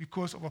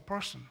because of a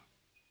person.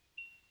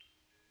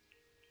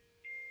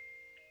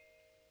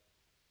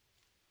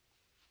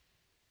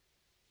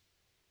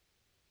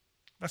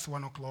 That's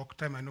 1 o'clock,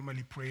 time I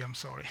normally pray, I'm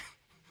sorry.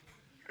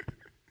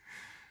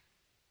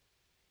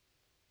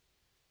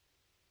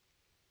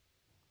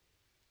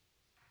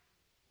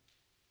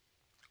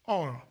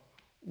 Or,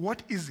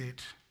 what is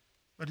it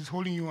that is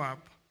holding you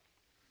up?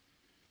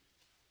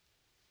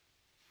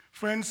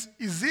 Friends,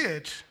 is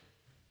it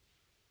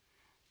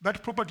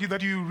that property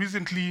that you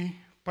recently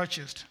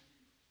purchased?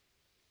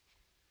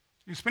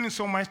 You're spending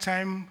so much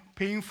time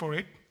paying for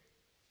it,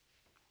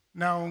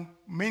 now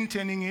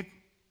maintaining it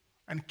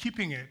and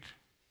keeping it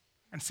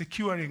and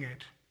securing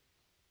it.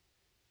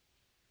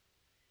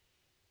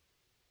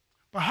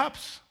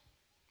 Perhaps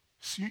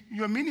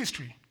your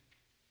ministry.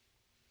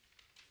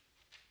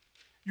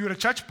 You're a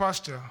church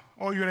pastor,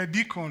 or you're a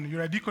deacon,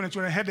 you're a deaconess,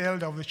 you're a head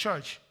elder of the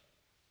church.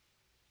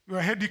 You're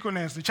a head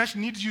deaconess. The church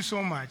needs you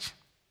so much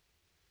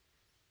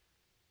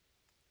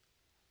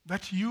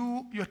that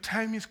your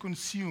time is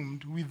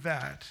consumed with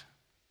that.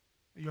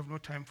 You have no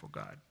time for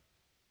God.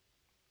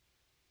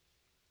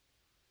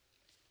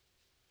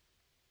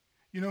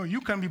 You know,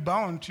 you can be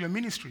bound to your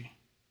ministry.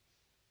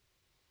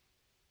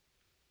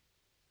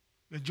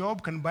 Your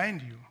job can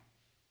bind you.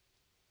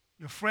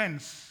 Your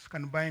friends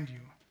can bind you.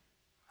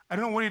 I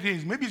don't know what it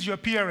is. Maybe it's your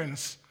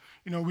appearance.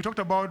 You know, we talked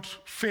about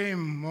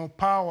fame or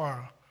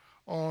power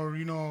or,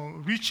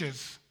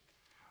 riches.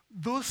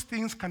 Those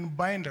things can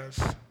bind us,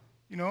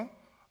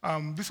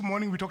 This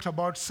morning we talked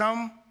about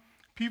some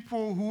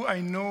people who I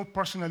know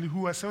personally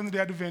who are Seventh-day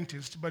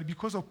Adventists, but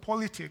because of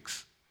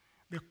politics,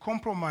 they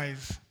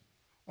compromise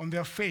on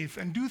their faith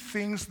and do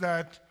things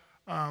that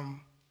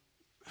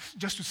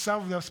just to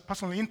serve their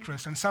personal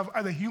interests and serve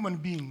other human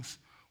beings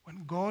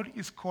when God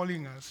is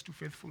calling us to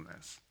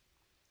faithfulness.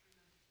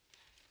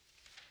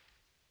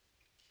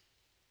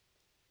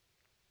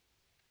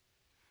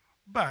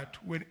 But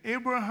when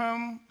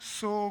Abraham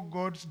saw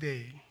God's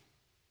day,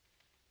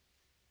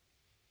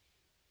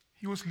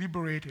 he was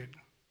liberated.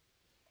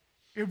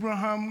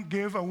 Abraham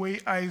gave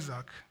away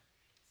Isaac,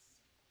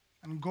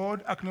 and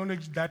God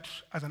acknowledged that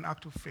as an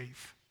act of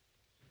faith.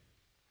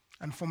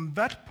 And from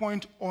that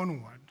point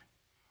onward,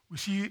 we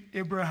see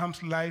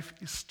Abraham's life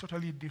is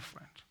totally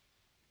different.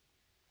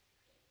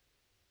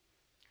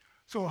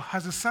 So,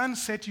 has the Son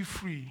set you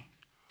free?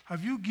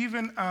 Have you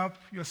given up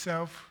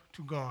yourself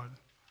to God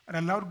and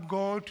allowed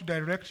God to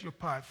direct your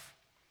path?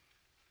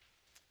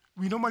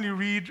 We normally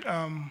read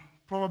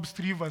Proverbs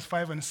 3, verse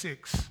 5 and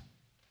 6.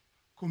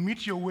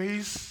 Commit your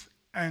ways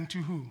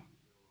unto who?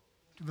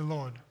 To the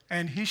Lord.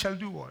 And he shall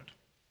do what?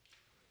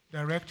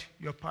 Direct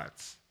your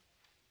paths.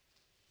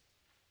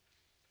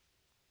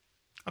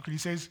 Actually, he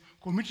says,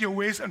 commit your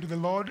ways unto the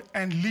Lord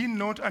and lean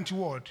not unto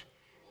what?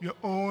 your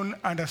own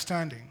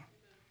understanding.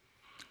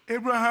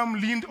 Abraham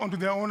leaned onto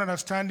their own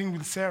understanding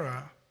with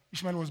Sarah.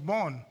 Ishmael was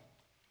born.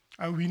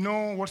 And we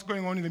know what's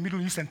going on in the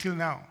Middle East until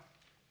now.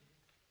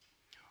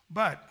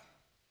 But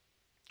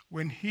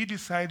when he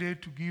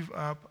decided to give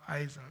up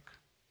Isaac,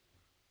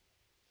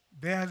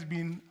 there has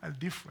been a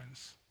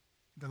difference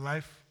in the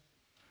life.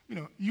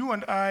 You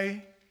and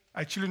I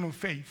are children of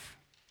faith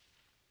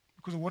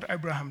because of what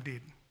Abraham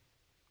did.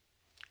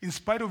 In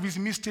spite of his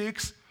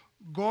mistakes,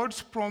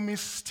 God's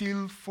promise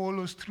still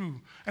follows through.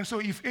 And so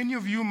if any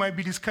of you might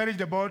be discouraged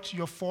about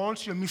your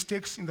faults, your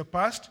mistakes in the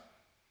past,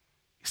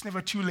 it's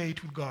never too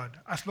late with God.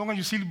 As long as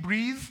you still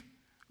breathe,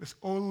 there's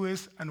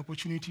always an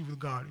opportunity with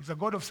God. He's a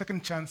God of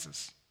second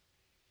chances.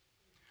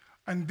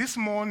 And this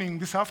morning,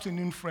 this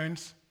afternoon,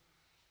 friends,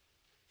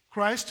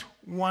 Christ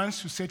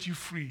wants to set you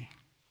free.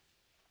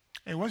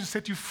 He wants to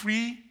set you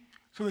free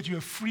so that you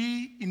are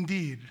free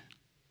indeed.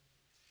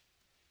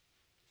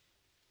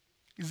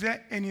 Is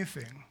there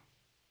anything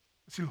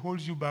that still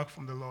holds you back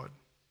from the Lord?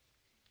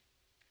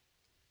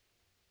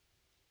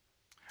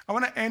 I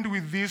want to end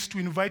with this to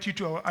invite you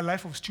to a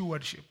life of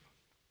stewardship.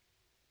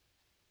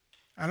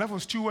 A life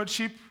of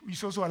stewardship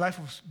is also a life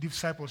of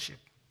discipleship.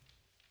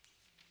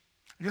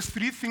 Just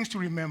three things to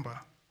remember.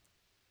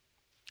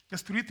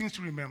 Just three things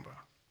to remember.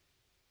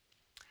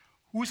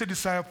 Who is a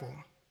disciple?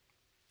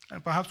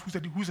 And perhaps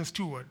who's a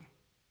steward?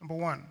 Number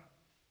one,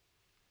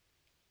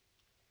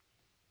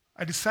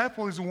 a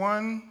disciple is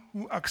one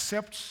who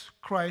accepts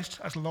Christ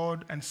as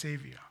Lord and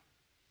Savior.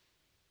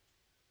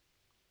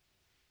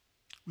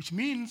 Which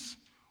means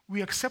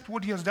we accept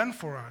what he has done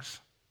for us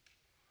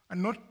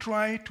and not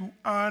try to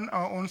earn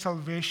our own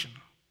salvation.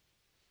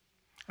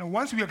 And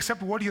once we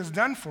accept what he has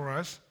done for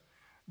us,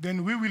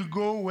 then we will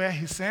go where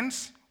he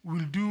sends, we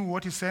will do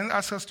what he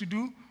asks us to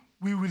do,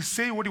 we will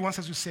say what he wants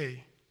us to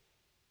say.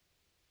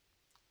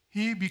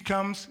 He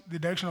becomes the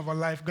direction of our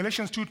life.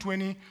 Galatians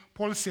 2:20,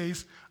 Paul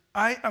says,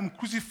 I am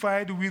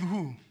crucified with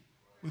who?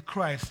 With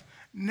Christ.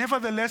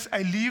 Nevertheless,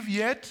 I live,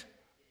 yet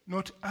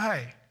not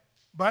I,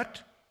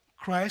 but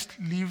Christ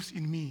lives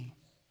in me.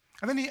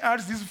 And then he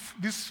adds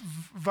this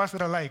verse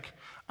that I like.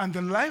 And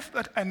the life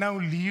that I now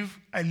live,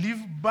 I live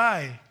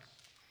by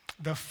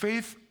the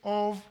faith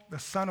of the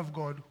Son of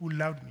God who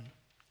loved me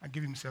and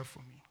gave himself for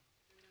me.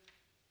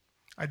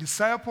 A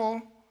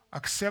disciple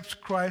accepts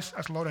Christ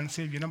as Lord and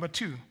Savior. Number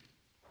two,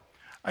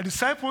 a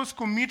disciple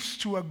commits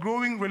to a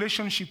growing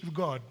relationship with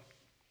God.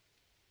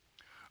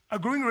 A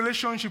growing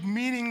relationship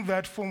meaning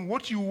that from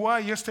what you were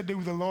yesterday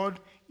with the Lord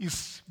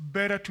is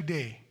better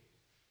today.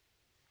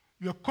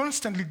 You are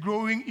constantly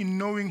growing in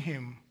knowing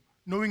him,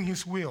 knowing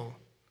his will,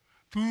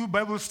 through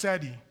Bible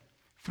study,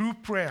 through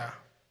prayer,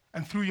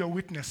 and through your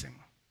witnessing.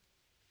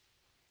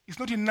 It's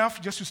not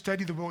enough just to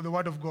study the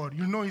Word of God.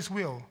 You know his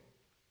will.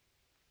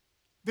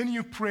 Then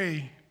you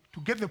pray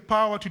to get the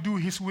power to do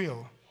his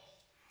will.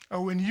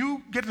 And when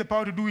you get the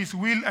power to do his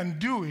will and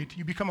do it,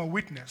 you become a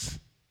witness.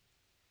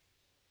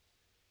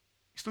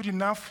 It's not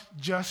enough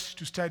just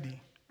to study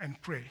and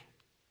pray.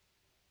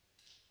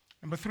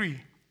 Number three,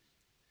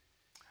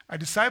 a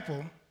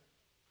disciple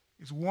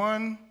is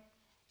one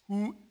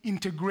who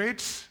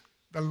integrates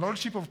the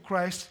Lordship of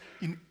Christ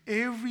in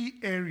every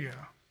area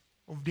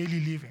of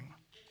daily living.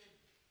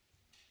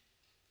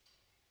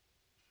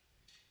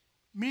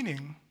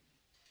 Meaning,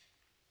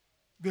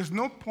 there's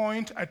no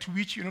point at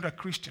which you're not a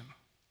Christian.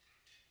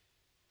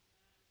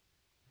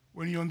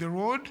 When you're on the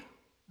road,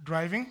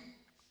 driving,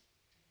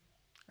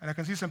 and I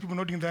can see some people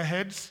nodding their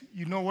heads,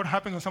 you know what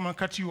happens when someone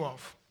cuts you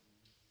off.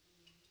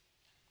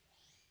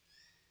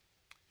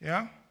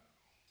 Yeah?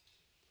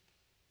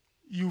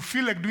 You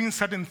feel like doing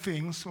certain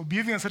things or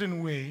behaving a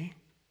certain way,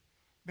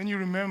 then you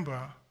remember,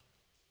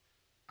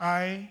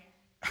 I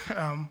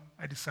am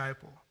a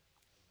disciple.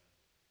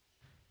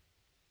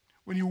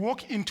 When you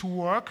walk into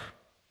work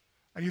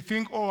and you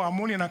think, oh, I'm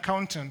only an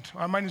accountant,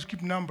 or I might just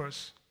keep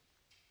numbers,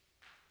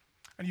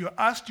 and you're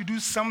asked to do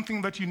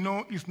something that you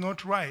know is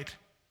not right,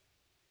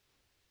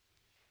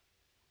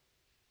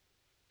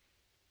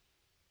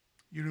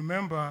 you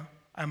remember,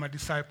 I'm a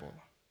disciple.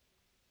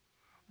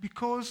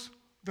 Because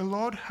the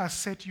Lord has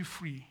set you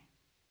free,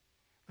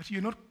 that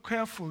you're not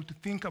careful to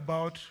think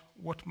about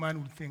what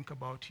man would think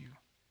about you.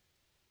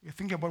 You're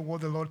thinking about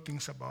what the Lord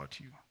thinks about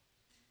you.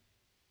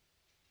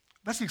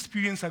 That's the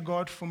experience I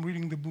got from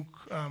reading the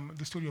book,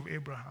 the story of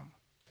Abraham.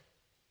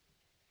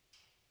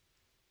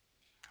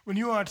 When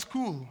you are at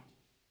school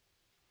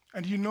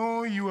and you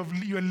know you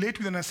are late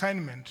with an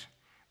assignment,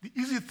 the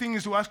easy thing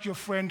is to ask your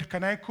friend,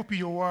 can I copy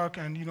your work?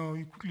 And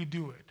you quickly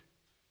do it.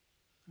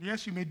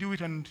 Yes, you may do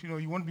it and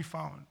you won't be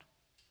found.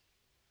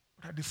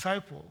 But a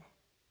disciple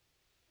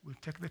will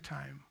take the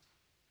time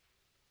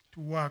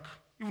to work,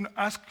 even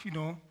ask,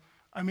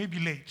 I may be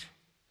late.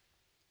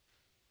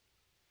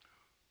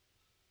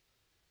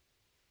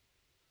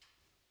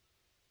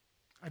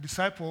 A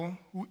disciple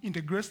who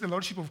integrates the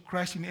Lordship of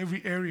Christ in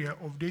every area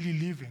of daily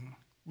living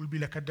will be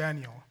like a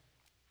Daniel,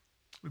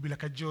 will be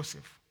like a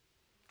Joseph,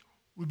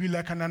 will be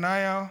like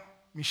Ananias,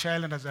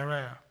 Mishael, and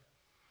Azariah,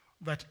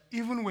 that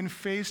even when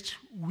faced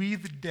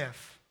with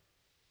death,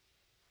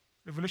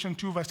 Revelation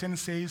 2 verse 10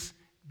 says,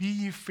 "Be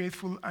ye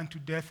faithful unto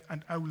death,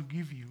 and I will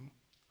give you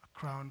a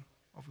crown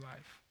of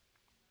life."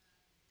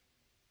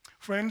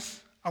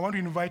 Friends, I want to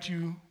invite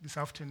you this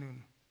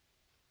afternoon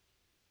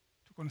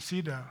to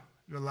consider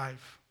your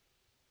life.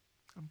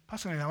 And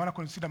personally, I want to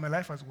consider my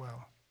life as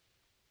well.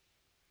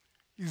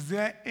 Is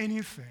there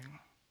anything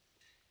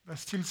that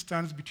still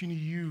stands between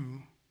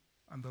you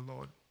and the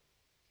Lord?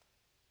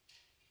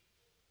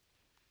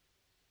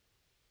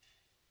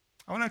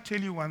 I want to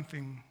tell you one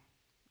thing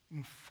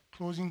in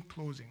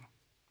closing.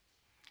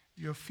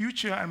 Your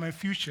future and my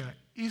future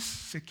is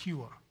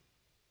secure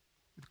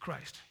with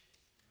Christ.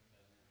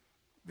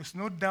 There's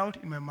no doubt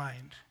in my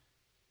mind.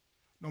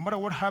 No matter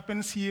what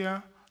happens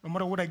here, no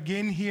matter what I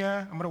gain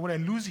here, no matter what I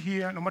lose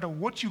here, no matter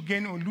what you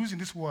gain or lose in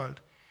this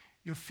world,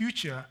 your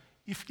future,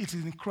 if it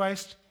is in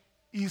Christ,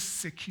 is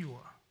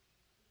secure.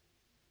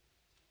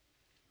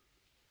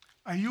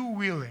 Are you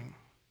willing,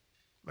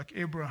 like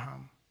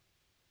Abraham,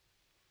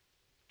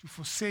 to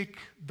forsake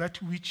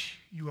that which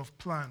you have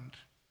planned,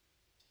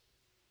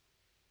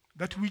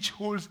 that which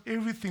holds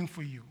everything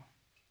for you,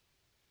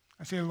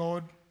 and say,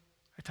 "Lord,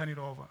 I turn it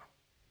over"?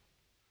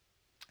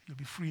 You'll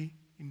be free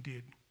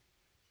indeed.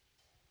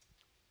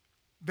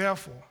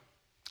 Therefore,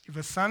 if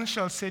the Son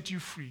shall set you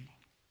free,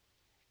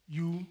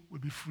 you will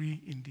be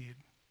free indeed.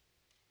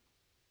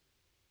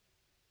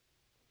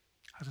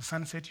 Has the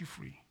Son set you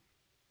free?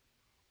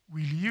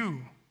 Will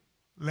you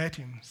let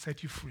him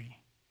set you free?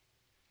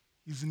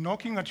 He's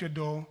knocking at your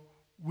door,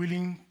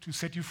 willing to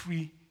set you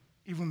free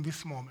even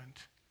this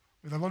moment.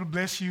 May the Lord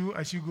bless you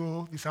as you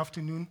go this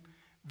afternoon,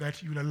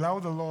 that you will allow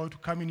the Lord to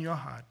come in your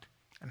heart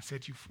and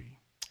set you free.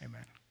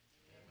 Amen.